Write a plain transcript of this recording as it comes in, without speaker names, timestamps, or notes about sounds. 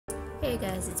Hey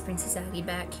guys, it's PrinceUsagi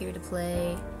back here to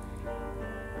play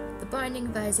The Binding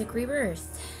of Isaac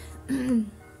Rebirth.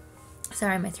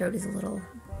 Sorry, my throat is a little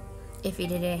iffy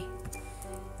today,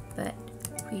 but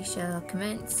we shall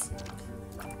commence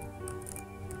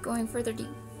going further deep.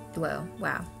 Whoa,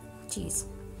 wow, jeez.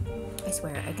 I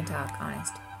swear, I can talk,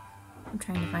 honest. I'm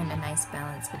trying to find a nice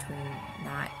balance between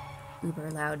not uber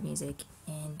loud music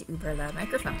and uber loud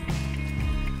microphone,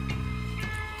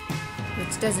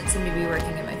 which doesn't seem to be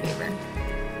working in my favor.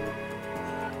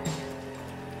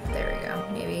 There we go.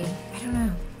 Maybe, I don't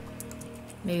know.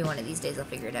 Maybe one of these days I'll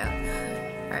figure it out.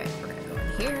 Alright, we're gonna go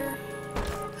in here.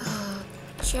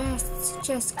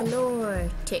 Chests galore.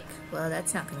 Tick. Well,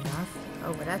 that's not coming off.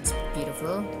 Oh, well, that's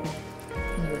beautiful.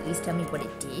 Can you at least tell me what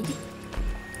it did?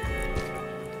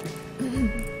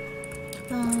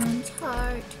 Mom's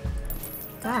heart.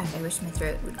 God, I wish my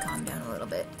throat would calm down a little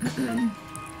bit.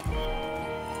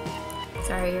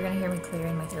 Sorry, you're gonna hear me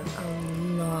clearing my throat a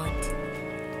lot.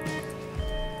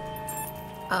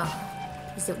 Oh,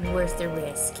 is it worth the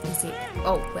risk? Is it?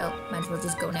 Oh, well, might as well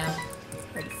just go now.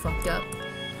 Already fucked up.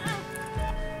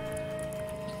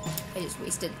 I just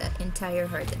wasted that entire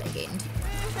heart that I gained.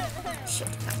 Shit.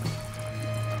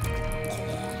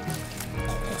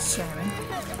 That's charming.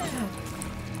 God.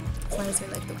 Flies are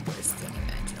like the worst thing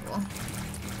imaginable.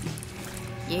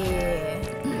 Yeah.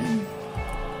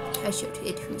 I should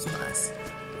hit who's boss.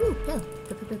 Ooh, pill.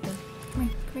 Pill.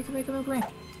 Come here.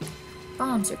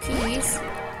 Bombs or keys.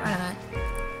 Why not?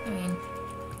 I mean,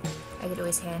 I could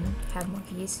always have more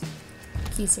keys.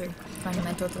 Keys are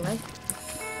fundamental to life.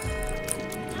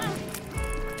 Fuck.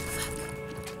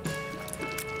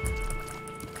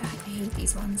 God, I hate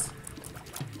these ones.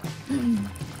 Could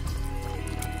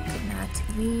not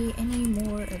be any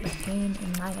more of a pain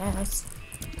in my ass.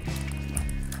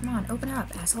 Come on, open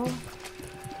up, asshole.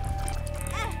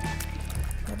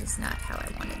 That is not how I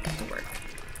wanted that to work.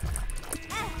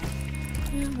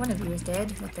 Yeah, one of you is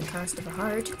dead at the cost of a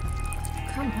heart.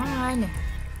 Come on!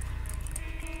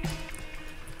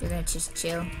 You're gonna just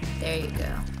chill. There you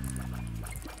go.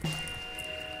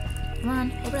 Come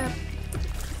on, open up.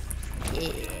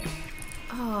 Yeah.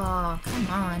 Oh, come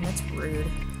on, that's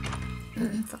rude.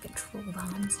 Fucking troll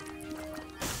bombs.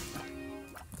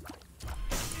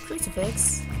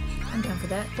 Crucifix. I'm down for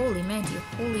that. Holy manty,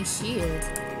 holy shield.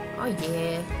 Oh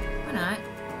yeah, why not?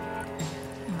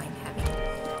 I might have it.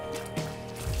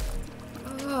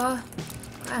 Oh,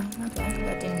 wow, okay,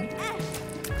 that didn't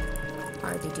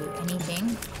hardly do anything.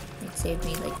 It saved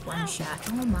me like one shot.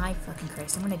 Oh my fucking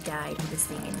Christ, I'm gonna die to this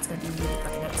thing and it's gonna be really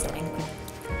fucking upsetting.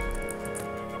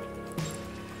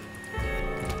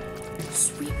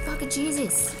 Sweet fucking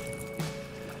Jesus!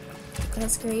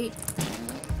 That's great.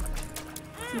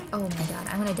 Oh my god,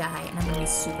 I'm gonna die and I'm gonna be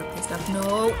super pissed off.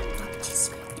 No! Fuck, Jesus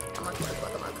Christ.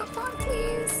 Come on,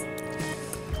 please.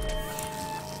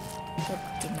 That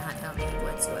did not help me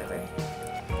whatsoever.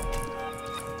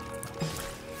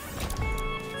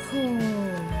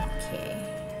 Okay.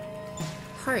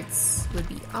 Hearts would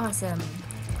be awesome.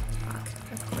 Fuck,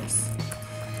 of course.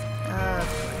 Of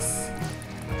course.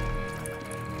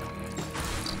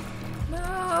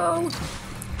 No!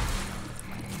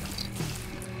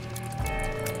 I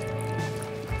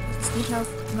just need help.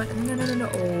 No.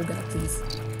 Oh god, please.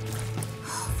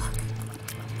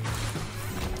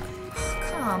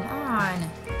 Come on!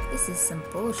 This is some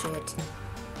bullshit.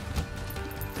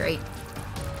 Great.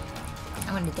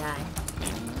 I'm gonna die.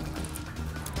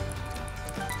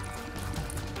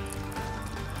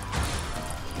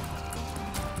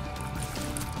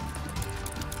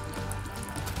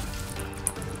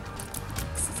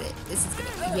 This is it. This is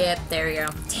gonna... Yep, there we go.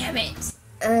 Damn it!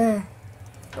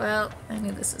 Well, I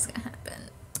knew this was gonna happen.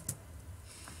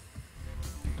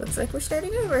 Looks like we're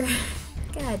starting over.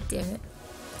 God damn it.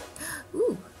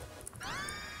 Ooh.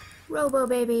 Robo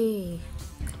baby.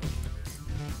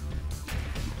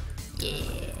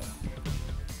 Yeah.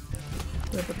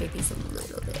 Robo baby's a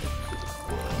little bit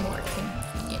more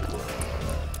convenient.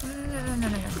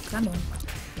 No. Come on.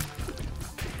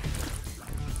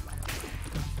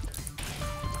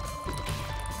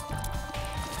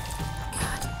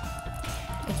 God.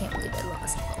 I can't believe I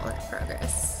lost all that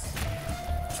progress.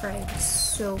 Tried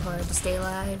so hard to stay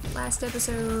alive last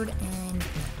episode and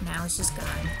now it's just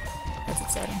gone. That's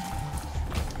upsetting.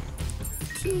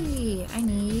 Key! I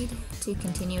need to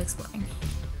continue exploring.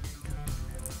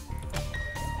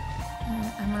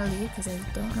 I'm gonna leave because I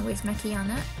don't want to waste my key on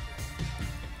that.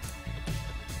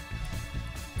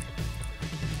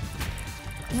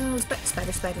 No,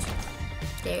 spiders.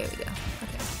 There we go.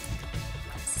 Okay.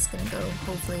 This is gonna go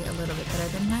hopefully a little bit better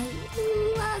than my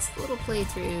last little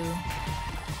playthrough.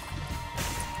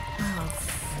 Oh,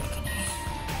 freaking A.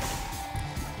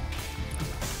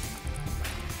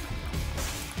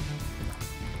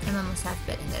 almost half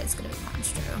betting that it's gonna be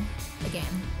Monstro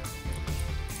again.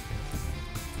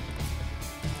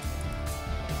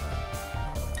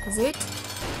 Is it?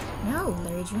 No,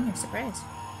 Larry Jr. Surprise.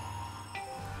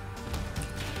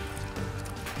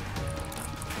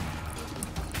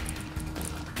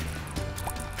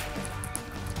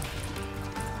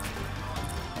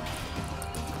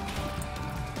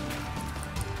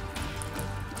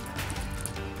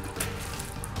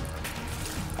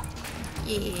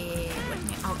 Yeah,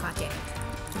 oh god damn it.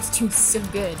 This team's so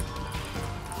good.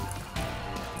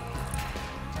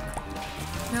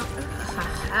 No,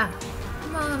 haha.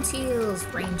 Mom's heels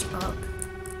range up.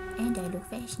 And I look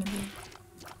fashionable.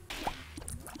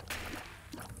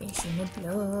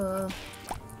 Fashionable.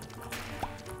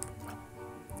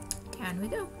 Down we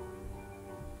go.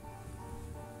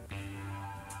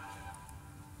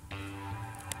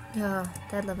 Oh,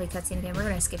 that lovely cutscene again. We're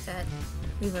gonna skip that.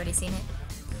 We've already seen it.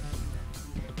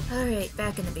 Alright,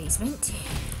 back in the basement.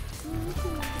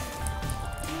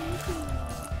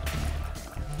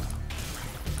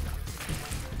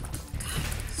 God,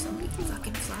 so many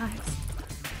fucking flies.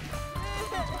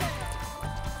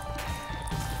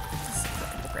 This is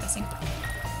fucking depressing.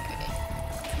 Okay.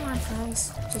 Come on,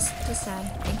 flies. Just die.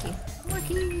 Thank you. More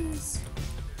keys!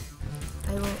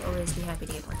 I will always be happy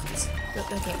to get more keys.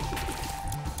 Okay.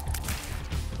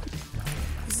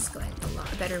 This is going a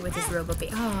lot better with this robot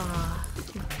bait. Ah.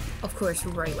 Of course,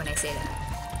 right when I say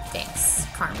that. Thanks,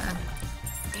 Karma.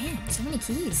 Damn, so many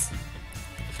keys.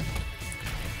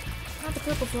 Not the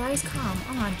purple flies?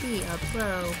 Come on, be a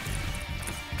pro.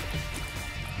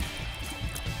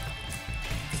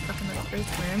 These fucking little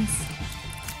earthworms.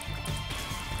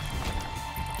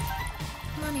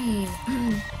 Money!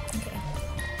 Okay.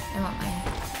 I want my...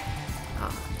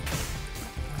 Oh.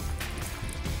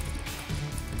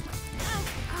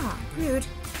 Ah, rude.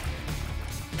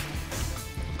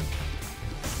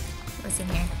 What's in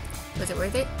here? Was it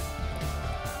worth it?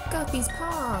 Guppy's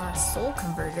Paw! Soul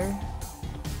Converter.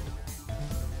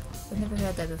 I've never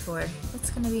heard that before.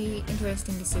 It's gonna be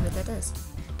interesting to see what that does.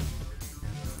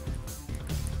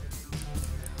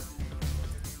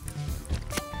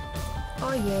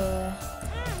 Oh yeah.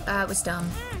 That was dumb.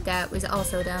 That was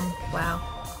also dumb. Wow.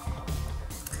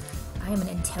 I am an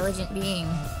intelligent being.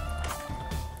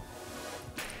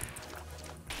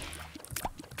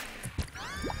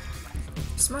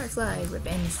 Smart fly,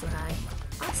 revenge fly.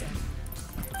 Awesome.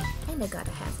 And I got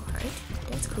a half a heart.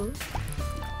 That's cool.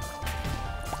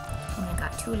 And I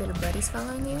got two little buddies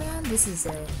following me around. This is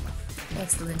a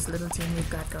excellent little team we've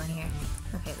got going here.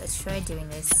 Okay, let's try doing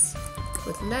this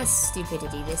with less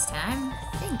stupidity this time.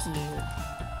 Thank you.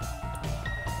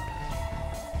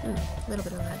 Ooh, a little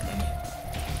bit of lag there.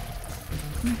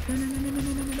 No.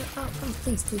 Oh,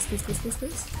 please. Please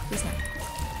not.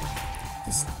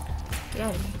 Just get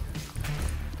out of here.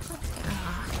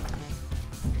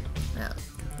 Well,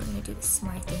 we're gonna do the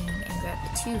smart thing and grab the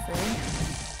twofer.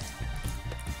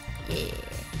 Yeah.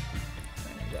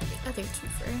 We're gonna grab the other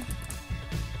twofer.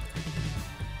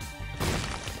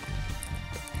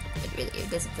 It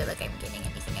doesn't feel like I'm getting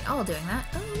anything at all doing that.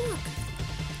 Oh, look!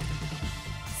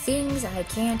 Things I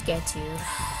can't get to.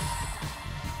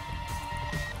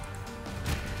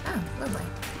 Oh, lovely.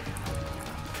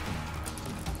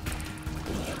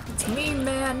 It's me,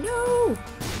 man! No!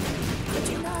 Could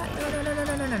you not?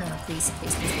 No. Please.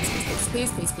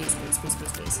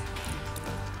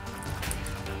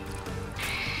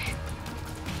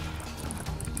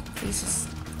 Please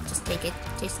just take it.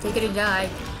 Just take it and die.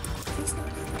 Please no.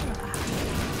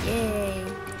 Yay.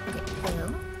 Okay, hello.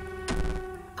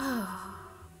 Oh,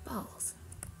 balls.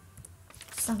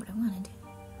 That's not what I wanted.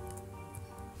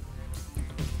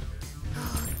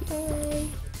 Oh, yay.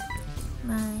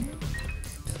 My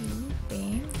key,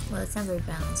 bang. Well, it's not very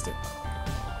balanced.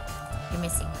 You're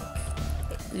missing,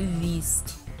 like, at least.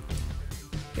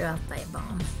 You're off by a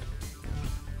bomb.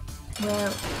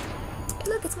 Well,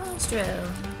 look, it's Monstro.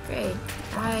 Great.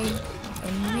 I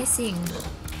am missing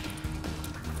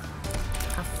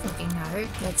a fucking heart.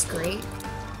 That's great.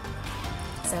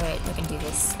 It's alright, I can do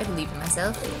this. I believe in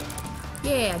myself.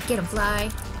 Yeah, get him, fly.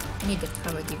 I need to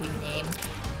probably give you a name.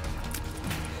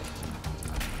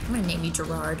 I'm gonna name you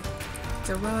Gerard.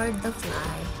 Gerard the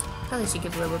Fly. Probably should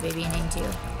give Robo Baby a name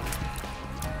too.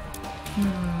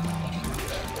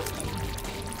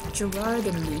 Gerard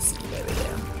and Lucy. There we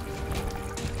go.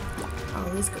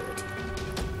 Always good.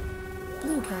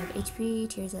 Blue card. HP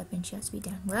tears up and shall speed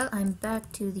down. Well, I'm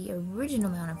back to the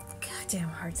original amount of goddamn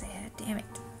hearts I had. Damn it.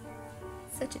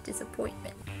 Such a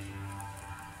disappointment.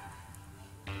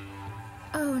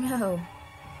 Oh no.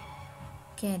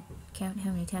 Can't count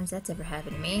how many times that's ever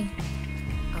happened to me.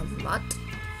 A lot.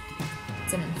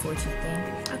 It's an unfortunate thing.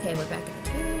 Okay, we're back in the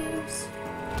caves.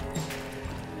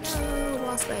 No,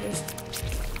 wall spiders.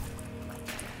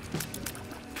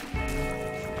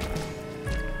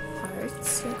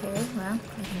 Hearts. Okay, well,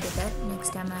 I can get that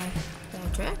next time I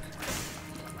backtrack.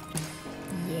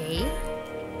 Yay.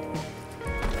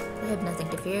 I have nothing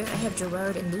to fear. I have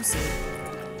Gerard and Lucy.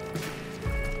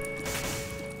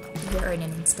 We are in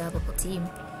an unstoppable team.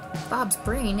 Bob's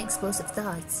brain, explosive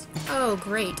thoughts. Oh,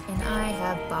 great, and I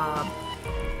have Bob.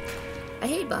 I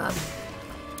hate Bob.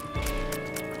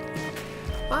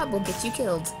 Bob will get you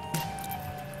killed.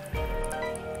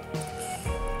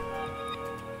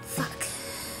 Fuck.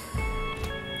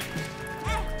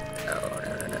 Oh,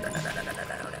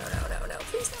 no.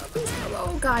 Please no.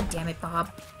 Oh, god damn it,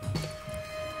 Bob.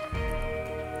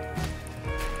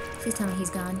 Please tell me he's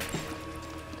gone.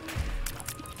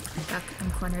 Fuck,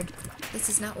 I'm cornered. This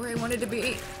is not where I wanted to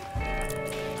be.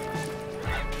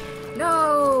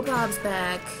 No, Bob's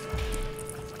back.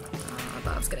 Oh,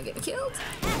 Bob's gonna get me killed.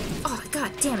 Oh,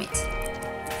 god damn it.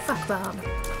 Fuck Bob.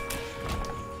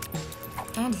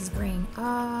 And his brain. Oh,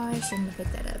 I shouldn't have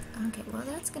picked that up. Okay, well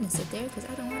that's gonna sit there because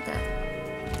I don't want that.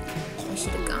 I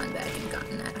should have gone back and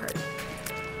gotten that heart.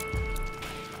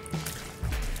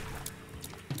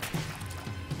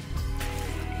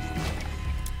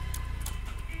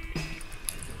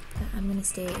 I'm gonna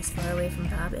stay as far away from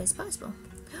Bob as possible.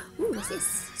 Ooh, what's this?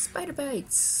 Spider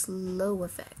bite, slow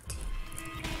effect.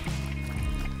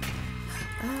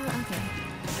 Okay.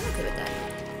 I'm okay with that.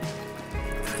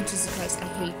 Oh, Jesus Christ, I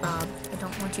hate Bob. I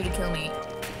don't want you to kill me.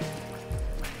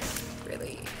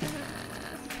 Really?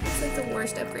 It's like the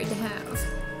worst upgrade to have.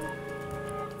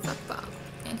 Fuck Bob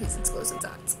and his explosive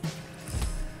thoughts.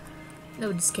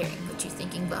 No just caring what you're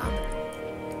thinking, Bob.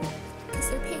 Because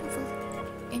they're painful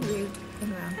and rude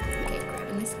and wrong. Okay,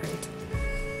 grabbing this heart.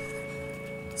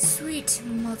 Sweet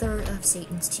mother of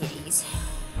Satan's titties.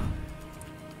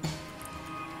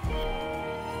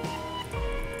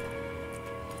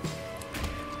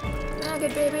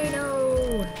 Maggot baby,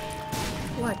 no!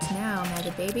 What now,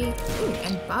 maggot baby? Ooh,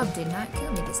 and Bob did not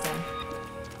kill me this time.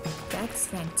 That's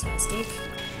fantastic.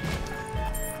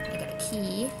 I got a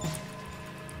key.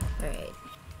 Alright.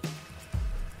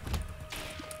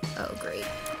 Oh, great.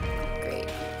 Great.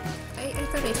 I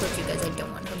thought I told you guys I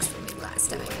don't want hugs from me last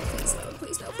time. Please no,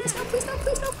 please no, please no, please no,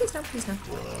 please no, please no, please no.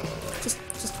 Just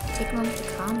take a moment to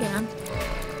calm down.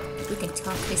 We can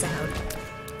talk this out.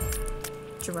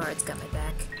 Gerard's got my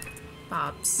back.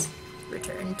 Bob's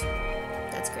returned.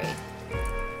 That's great.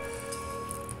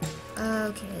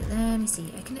 Okay, let me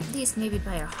see. I can at least maybe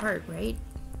buy a heart, right?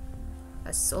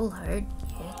 A soul heart?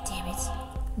 Yeah, damn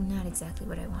it. Not exactly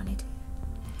what I wanted.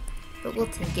 But we'll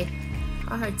take it.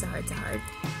 A heart's a heart's a heart.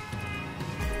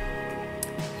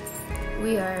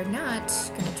 We are not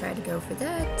gonna try to go for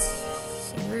that.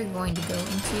 And we're going to go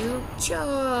into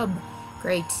job.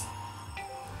 Great.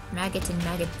 Maggot and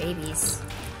maggot babies.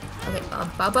 Okay, Bob.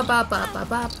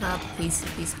 Please,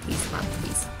 Bob,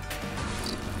 please.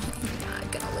 I'm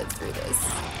not gonna live through this.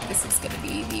 This is gonna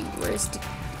be the worst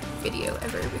video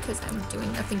ever because I'm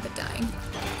doing nothing but dying.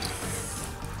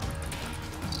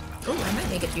 Oh, I might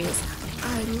make it through this.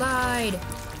 I lied.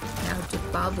 Now,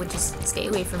 if Bob would just stay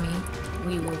away from me,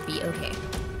 we will be okay.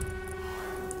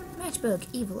 Matchbook,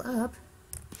 evil up.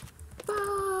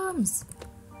 Bombs!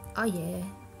 Oh yeah.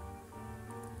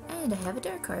 And I have a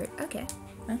dark heart. Okay.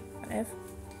 Huh? What I have?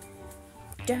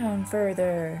 Down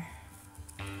further.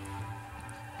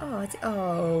 Oh, it's...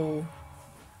 Oh.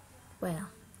 Well.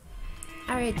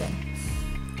 Alright then.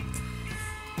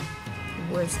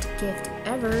 Worst gift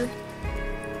ever.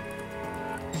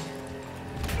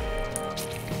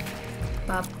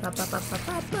 Bob, please, Bob,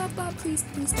 please.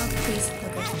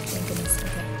 Okay, thank goodness.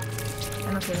 Okay.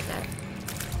 I'm okay with that.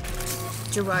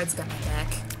 Gerard's got my back.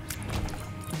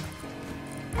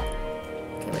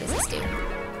 Okay, what does this do?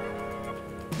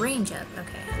 Range up,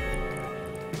 okay.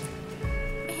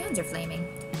 My hands are flaming.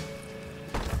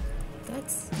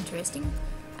 That's interesting.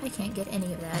 I can't get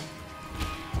any of that.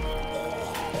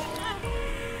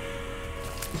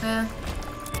 Well,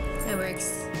 that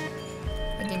works.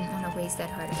 I didn't want to waste that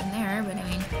heart in there, but I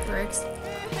mean, it works.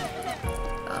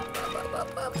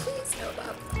 Bob, please, no,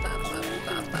 Bob.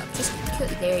 Just kill.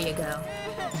 There you go.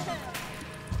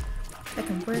 I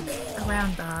can work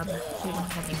around Bob. We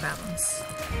won't have any problems.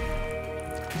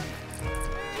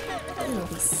 We will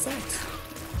be set.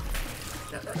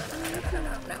 No.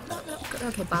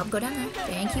 Okay, Bob, go down there.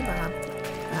 Thank you, Bob.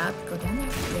 Bob, go down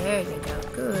there. There you go.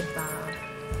 Good, Bob.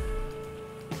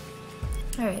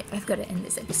 Alright, I've got to end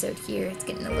this episode here. It's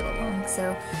getting a little long,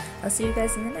 so I'll see you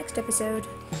guys in the next episode.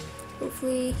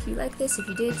 Hopefully you like this. If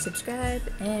you did, subscribe,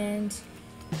 and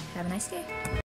have a nice day.